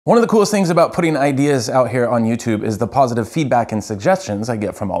One of the coolest things about putting ideas out here on YouTube is the positive feedback and suggestions I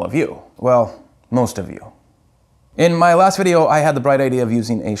get from all of you. Well, most of you. In my last video, I had the bright idea of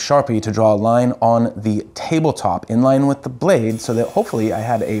using a Sharpie to draw a line on the tabletop in line with the blade so that hopefully I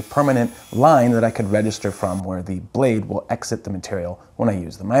had a permanent line that I could register from where the blade will exit the material when I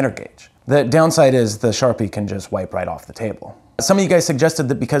use the miter gauge. The downside is the Sharpie can just wipe right off the table. Some of you guys suggested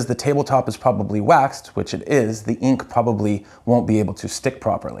that because the tabletop is probably waxed, which it is, the ink probably won't be able to stick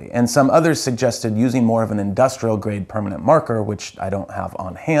properly. And some others suggested using more of an industrial grade permanent marker, which I don't have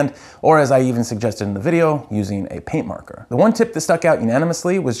on hand, or as I even suggested in the video, using a paint marker. The one tip that stuck out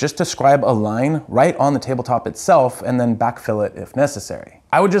unanimously was just to scribe a line right on the tabletop itself and then backfill it if necessary.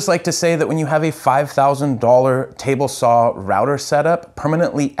 I would just like to say that when you have a $5,000 table saw router setup,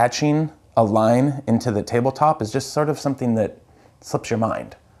 permanently etching a line into the tabletop is just sort of something that slips your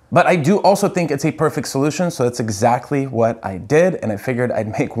mind. But I do also think it's a perfect solution, so that's exactly what I did, and I figured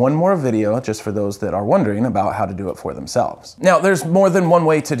I'd make one more video just for those that are wondering about how to do it for themselves. Now, there's more than one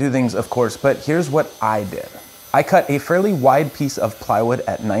way to do things, of course, but here's what I did. I cut a fairly wide piece of plywood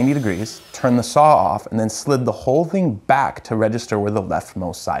at 90 degrees, turned the saw off, and then slid the whole thing back to register where the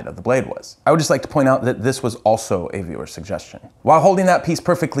leftmost side of the blade was. I would just like to point out that this was also a viewer suggestion. While holding that piece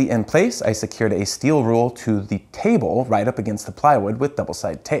perfectly in place, I secured a steel rule to the table right up against the plywood with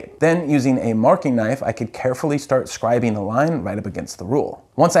double-sided tape. Then, using a marking knife, I could carefully start scribing a line right up against the rule.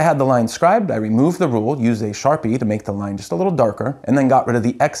 Once I had the line scribed, I removed the rule, used a Sharpie to make the line just a little darker, and then got rid of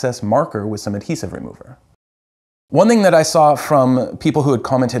the excess marker with some adhesive remover. One thing that I saw from people who had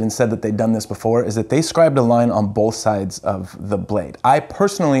commented and said that they'd done this before is that they scribed a line on both sides of the blade. I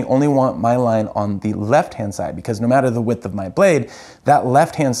personally only want my line on the left-hand side because no matter the width of my blade, that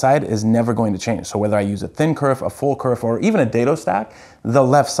left-hand side is never going to change. So whether I use a thin kerf, a full kerf, or even a dado stack, the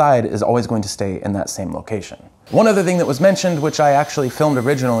left side is always going to stay in that same location. One other thing that was mentioned, which I actually filmed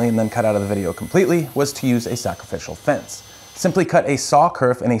originally and then cut out of the video completely, was to use a sacrificial fence. Simply cut a saw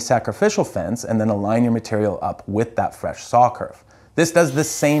kerf in a sacrificial fence and then align your material up with that fresh saw kerf. This does the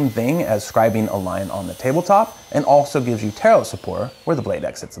same thing as scribing a line on the tabletop and also gives you tear-out support where the blade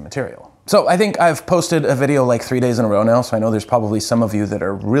exits the material. So I think I've posted a video like 3 days in a row now, so I know there's probably some of you that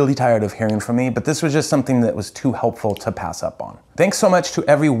are really tired of hearing from me, but this was just something that was too helpful to pass up on. Thanks so much to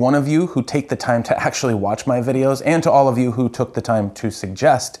every one of you who take the time to actually watch my videos and to all of you who took the time to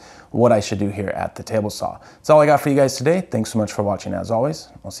suggest what I should do here at the table saw. That's all I got for you guys today. Thanks so much for watching as always.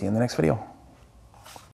 I'll see you in the next video.